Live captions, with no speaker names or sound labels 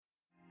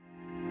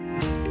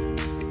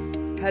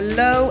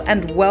Hello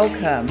and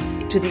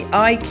welcome to the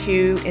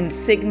IQ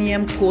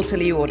Insigniam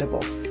Quarterly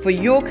Audible. For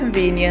your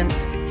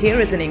convenience,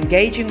 here is an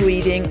engaging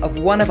reading of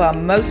one of our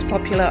most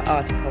popular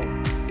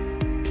articles.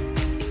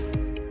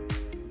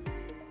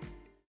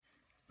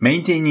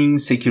 Maintaining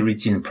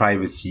security and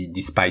privacy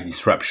despite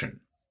disruption.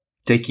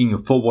 Taking a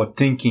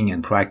forward-thinking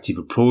and proactive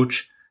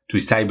approach to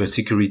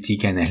cybersecurity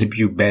can help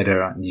you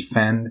better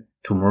defend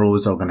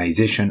tomorrow's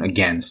organization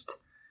against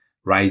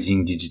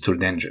rising digital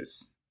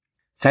dangers.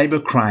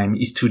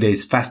 Cybercrime is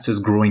today's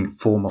fastest growing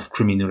form of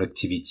criminal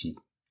activity.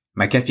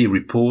 McAfee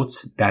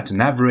reports that an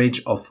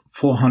average of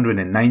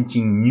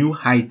 419 new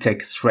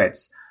high-tech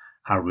threats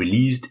are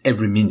released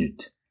every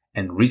minute,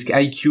 and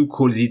RiskIQ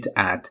calls it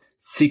at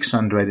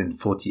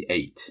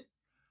 648.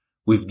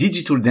 With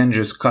digital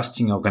dangers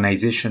costing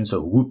organizations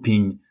a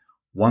whopping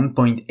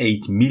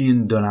 $1.8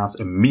 million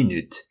a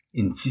minute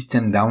in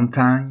system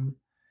downtime,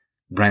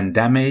 brand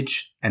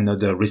damage, and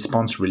other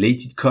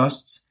response-related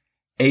costs,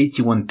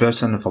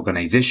 81% of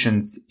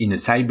organizations in a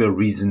Cyber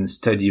Reason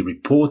study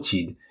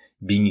reported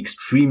being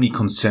extremely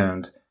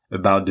concerned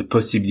about the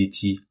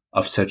possibility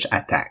of such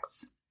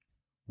attacks.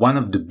 One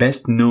of the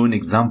best-known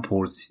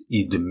examples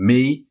is the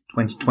May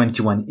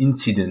 2021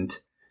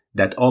 incident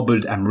that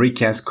hobbled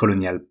America's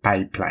colonial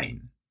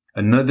pipeline.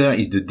 Another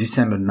is the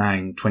December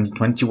 9,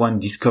 2021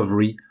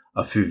 discovery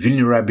of a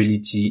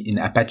vulnerability in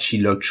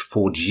Apache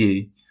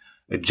Log4j,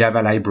 a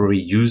Java library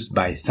used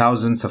by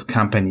thousands of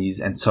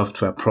companies and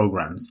software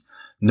programs,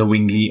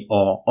 knowingly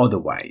or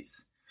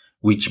otherwise,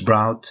 which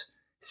brought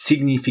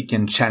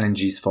significant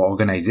challenges for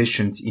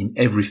organizations in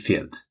every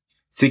field.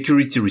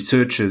 Security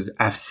researchers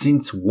have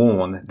since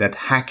warned that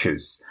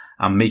hackers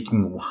are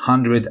making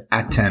 100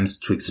 attempts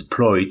to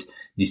exploit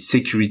this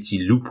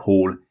security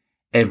loophole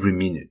every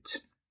minute.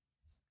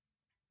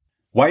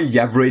 While the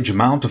average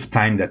amount of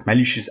time that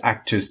malicious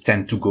actors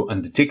tend to go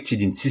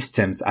undetected in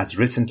systems has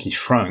recently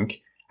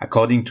shrunk,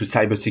 according to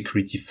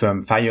cybersecurity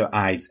firm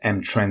FireEye's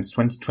M-Trends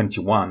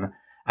 2021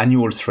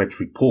 annual threat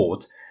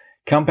report,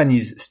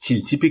 companies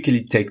still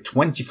typically take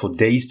 24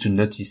 days to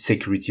notice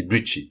security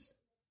breaches.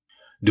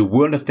 The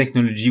world of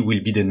technology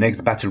will be the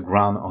next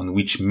battleground on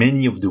which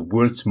many of the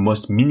world's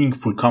most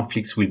meaningful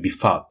conflicts will be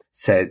fought,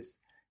 said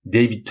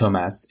David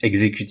Thomas,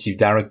 Executive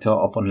Director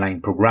of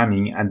Online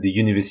Programming at the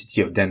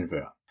University of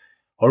Denver.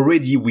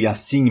 Already we are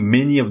seeing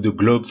many of the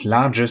globe's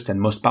largest and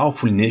most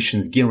powerful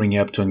nations gearing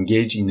up to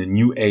engage in a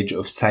new age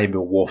of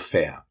cyber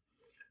warfare.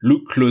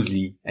 Look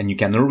closely and you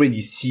can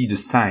already see the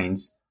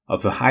signs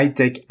of a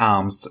high-tech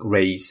arms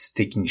race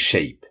taking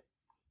shape.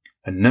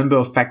 A number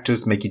of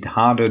factors make it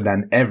harder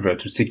than ever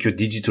to secure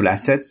digital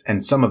assets,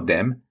 and some of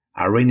them,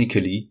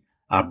 ironically,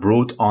 are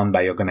brought on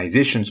by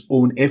organizations'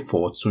 own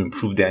efforts to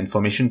improve their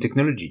information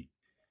technology.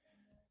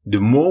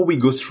 The more we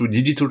go through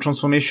digital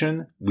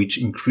transformation,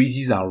 which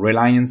increases our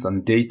reliance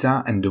on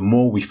data, and the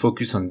more we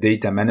focus on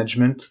data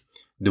management,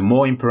 the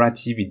more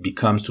imperative it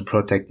becomes to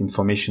protect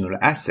informational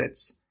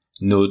assets,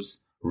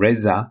 notes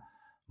Reza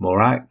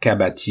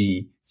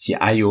Morakabati,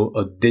 CIO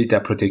of data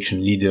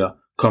protection leader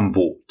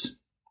Commvault.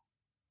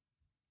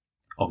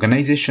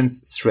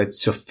 Organizations' threat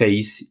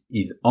surface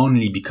is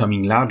only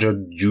becoming larger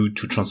due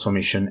to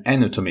transformation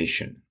and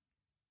automation.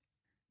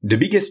 The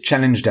biggest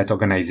challenge that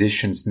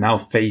organizations now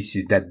face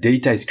is that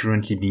data is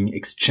currently being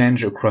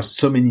exchanged across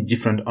so many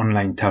different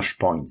online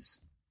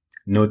touchpoints,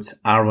 notes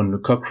Aaron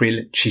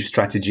Cockerill, Chief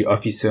Strategy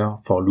Officer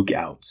for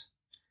Lookout.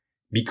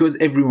 Because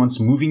everyone's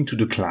moving to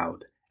the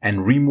cloud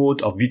and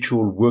remote or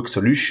virtual work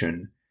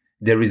solution,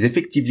 there is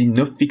effectively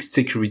no fixed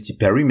security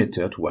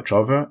perimeter to watch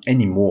over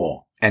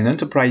anymore, and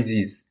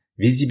enterprises'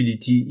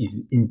 visibility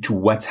into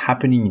what's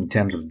happening in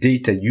terms of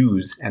data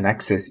use and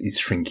access is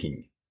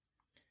shrinking.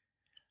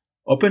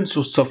 Open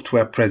source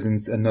software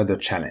presents another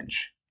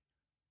challenge.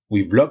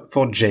 With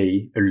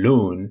Log4j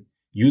alone,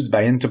 used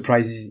by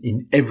enterprises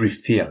in every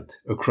field,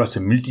 across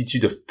a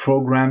multitude of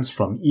programs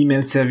from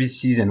email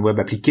services and web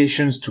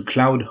applications to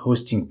cloud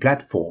hosting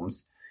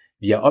platforms,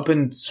 via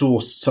open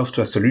source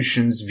software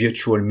solutions,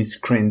 virtual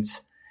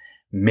miscreants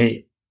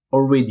may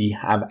already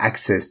have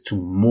access to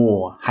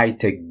more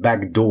high-tech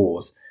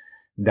backdoors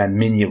than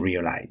many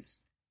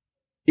realize.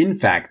 In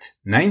fact,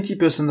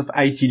 90% of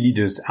IT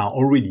leaders are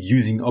already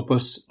using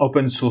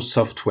open source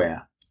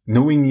software,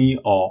 knowingly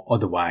or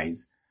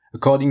otherwise,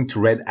 according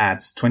to Red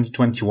Hat's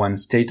 2021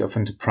 State of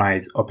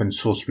Enterprise Open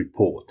Source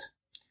Report.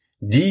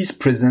 These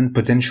present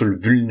potential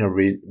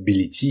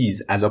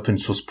vulnerabilities as open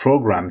source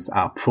programs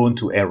are prone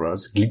to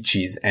errors,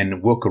 glitches,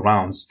 and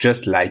workarounds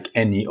just like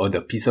any other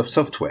piece of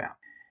software.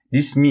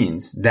 This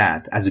means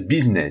that as a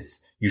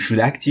business, you should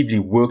actively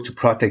work to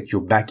protect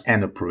your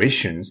back-end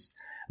operations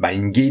by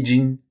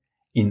engaging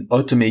in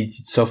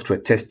automated software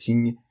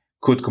testing,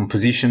 code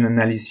composition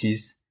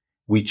analysis,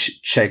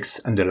 which checks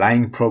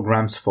underlying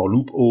programs for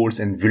loopholes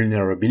and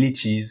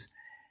vulnerabilities,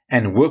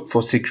 and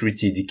workforce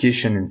security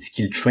education and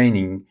skill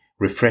training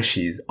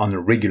refreshes on a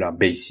regular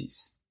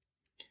basis.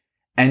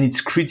 And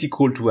it's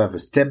critical to have a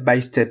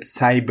step-by-step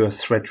cyber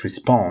threat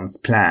response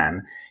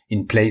plan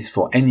in place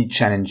for any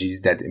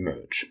challenges that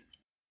emerge.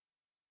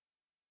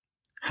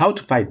 How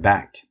to fight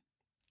back?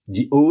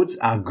 the odds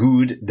are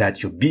good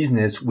that your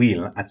business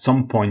will, at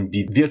some point,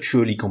 be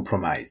virtually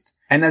compromised.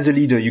 And as a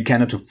leader, you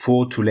cannot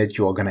afford to let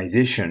your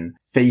organization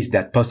face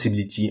that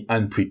possibility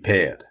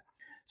unprepared.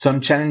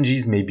 Some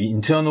challenges may be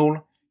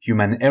internal.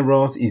 Human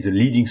errors is a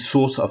leading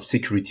source of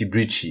security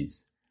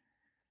breaches.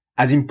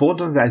 As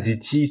important as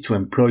it is to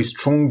employ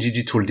strong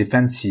digital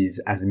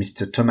defenses, as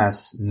Mr.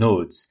 Thomas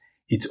notes,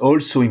 it's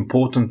also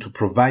important to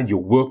provide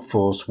your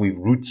workforce with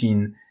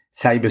routine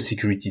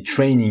cybersecurity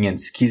training and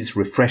skills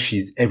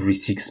refreshes every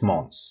 6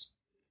 months.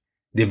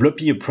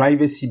 Developing a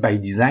privacy by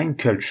design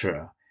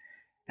culture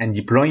and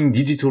deploying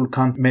digital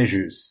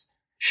countermeasures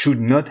should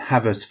not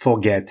have us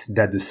forget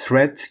that the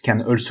threat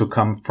can also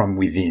come from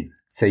within,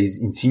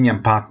 says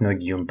Insigniam partner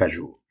Guillaume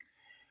Pajot.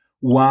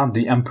 Who are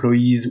the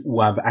employees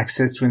who have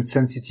access to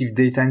sensitive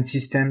data and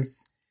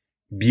systems?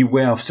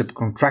 Beware of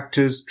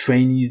subcontractors,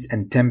 trainees,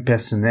 and temp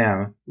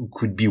personnel who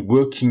could be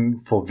working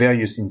for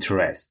various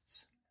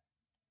interests.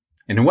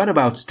 And what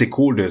about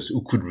stakeholders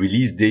who could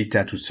release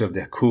data to serve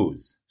their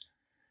cause?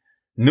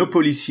 No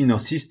policy nor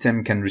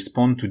system can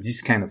respond to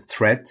this kind of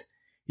threat.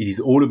 It is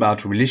all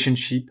about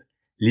relationship,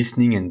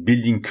 listening, and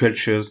building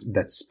cultures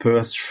that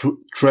spur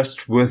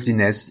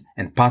trustworthiness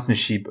and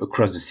partnership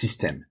across the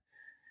system.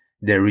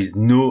 There is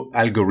no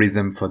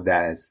algorithm for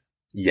that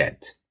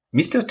yet.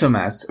 Mr.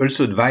 Thomas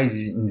also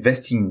advises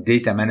investing in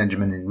data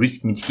management and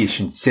risk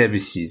mitigation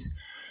services,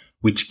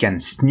 which can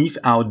sniff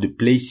out the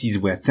places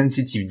where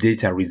sensitive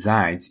data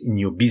resides in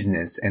your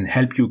business and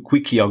help you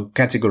quickly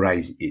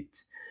categorize it,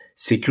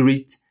 secure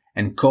it,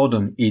 and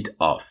cordon it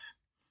off.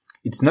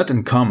 It's not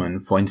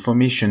uncommon for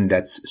information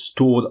that's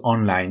stored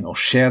online or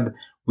shared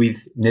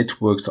with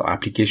networks or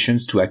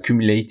applications to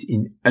accumulate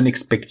in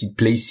unexpected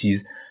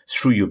places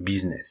through your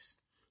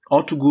business,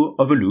 or to go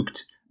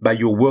overlooked by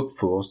your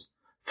workforce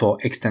for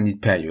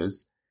extended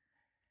periods,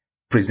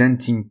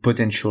 presenting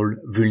potential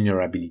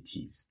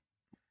vulnerabilities.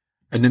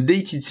 An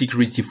updated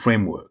security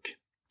framework.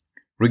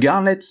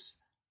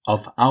 Regardless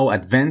of how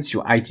advanced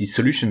your IT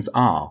solutions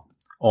are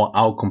or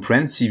how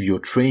comprehensive your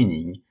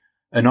training,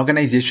 an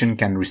organization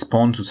can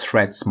respond to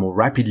threats more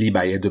rapidly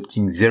by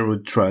adopting zero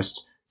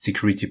trust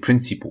security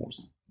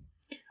principles.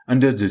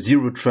 Under the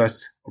zero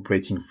trust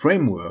operating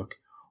framework,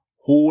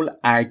 all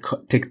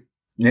high-tech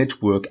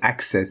network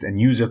access and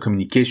user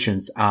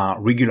communications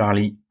are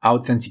regularly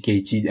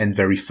authenticated and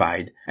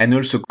verified, and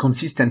also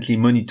consistently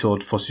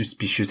monitored for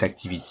suspicious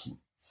activity.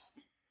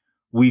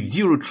 With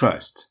zero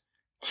trust,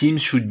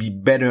 teams should be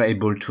better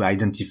able to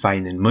identify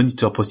and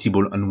monitor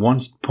possible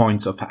unwanted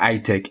points of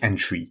high-tech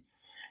entry,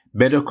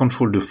 better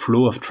control the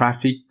flow of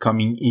traffic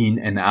coming in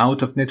and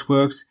out of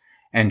networks,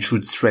 and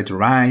should threat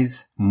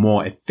arise,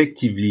 more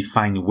effectively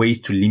find ways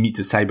to limit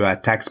a cyber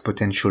attack's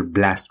potential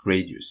blast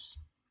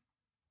radius.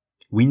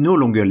 We no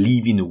longer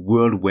live in a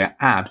world where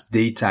apps,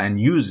 data, and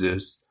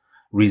users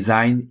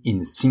reside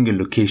in a single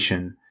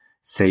location,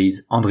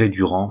 says André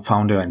Durand,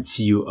 founder and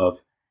CEO of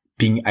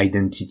Ping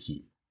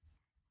Identity,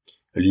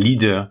 a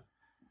leader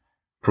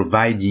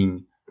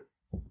providing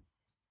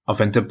of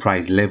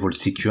enterprise-level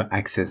secure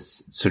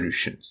access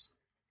solutions.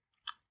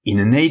 In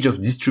an age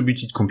of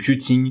distributed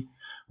computing,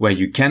 where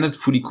you cannot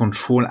fully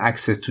control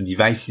access to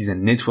devices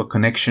and network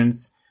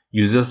connections,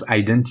 users'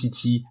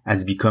 identity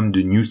has become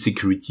the new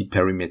security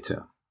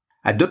perimeter.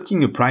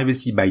 Adopting a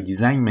privacy by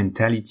design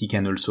mentality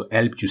can also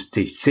help you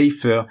stay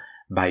safer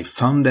by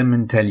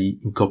fundamentally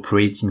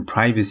incorporating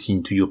privacy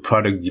into your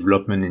product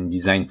development and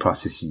design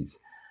processes,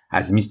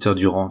 as Mr.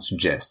 Durand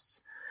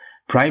suggests.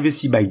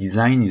 Privacy by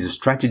design is a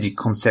strategic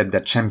concept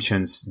that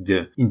champions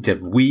the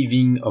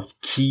interweaving of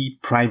key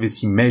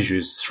privacy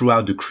measures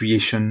throughout the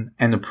creation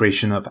and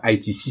operation of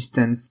IT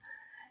systems,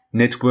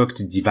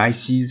 networked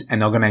devices,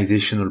 and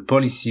organizational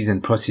policies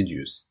and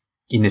procedures.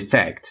 In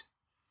effect,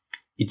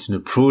 it's an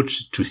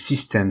approach to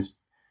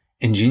systems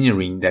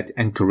engineering that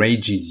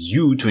encourages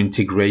you to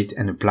integrate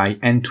and apply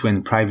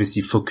end-to-end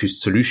privacy-focused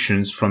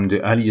solutions from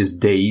the earliest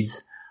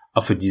days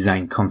of a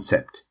design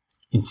concept.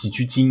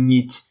 Instituting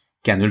it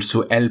can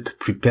also help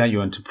prepare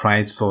your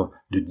enterprise for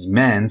the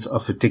demands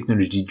of a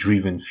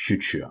technology-driven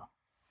future.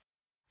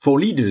 For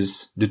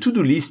leaders, the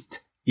to-do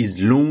list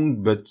is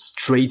long but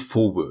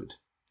straightforward.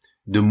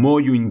 The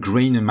more you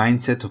ingrain a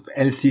mindset of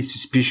healthy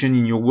suspicion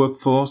in your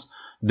workforce,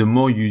 the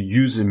more you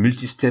use a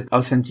multi-step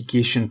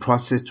authentication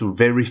process to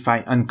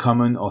verify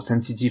uncommon or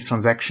sensitive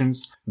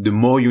transactions, the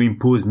more you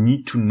impose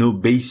need-to-know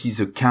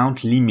basis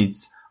account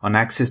limits on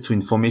access to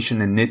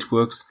information and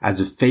networks as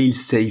a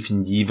fail-safe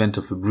in the event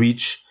of a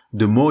breach,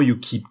 the more you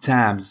keep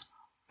tabs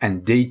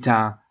and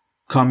data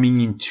coming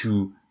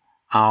into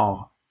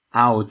or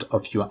out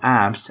of your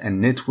apps and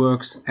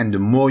networks, and the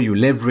more you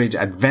leverage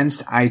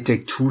advanced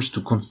high-tech tools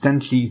to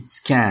constantly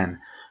scan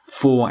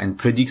for and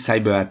predict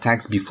cyber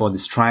attacks before they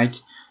strike,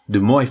 the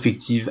more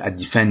effective at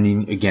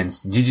defending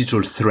against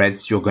digital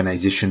threats your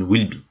organization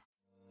will be.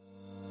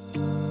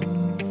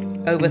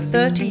 Over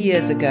 30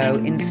 years ago,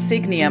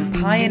 Insigniam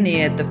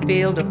pioneered the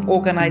field of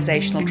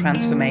organizational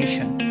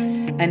transformation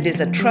and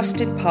is a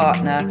trusted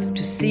partner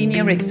to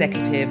senior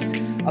executives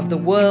of the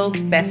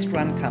world's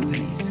best-run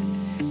companies.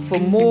 For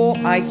more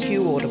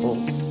IQ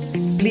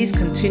Audibles, please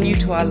continue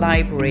to our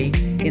library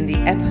in the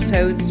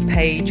episodes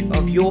page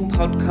of your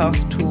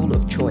podcast tool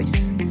of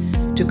choice.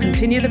 To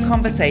continue the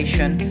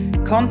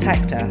conversation,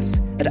 contact us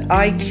at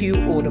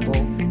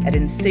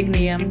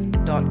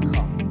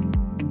iqaudible@insigniam.com.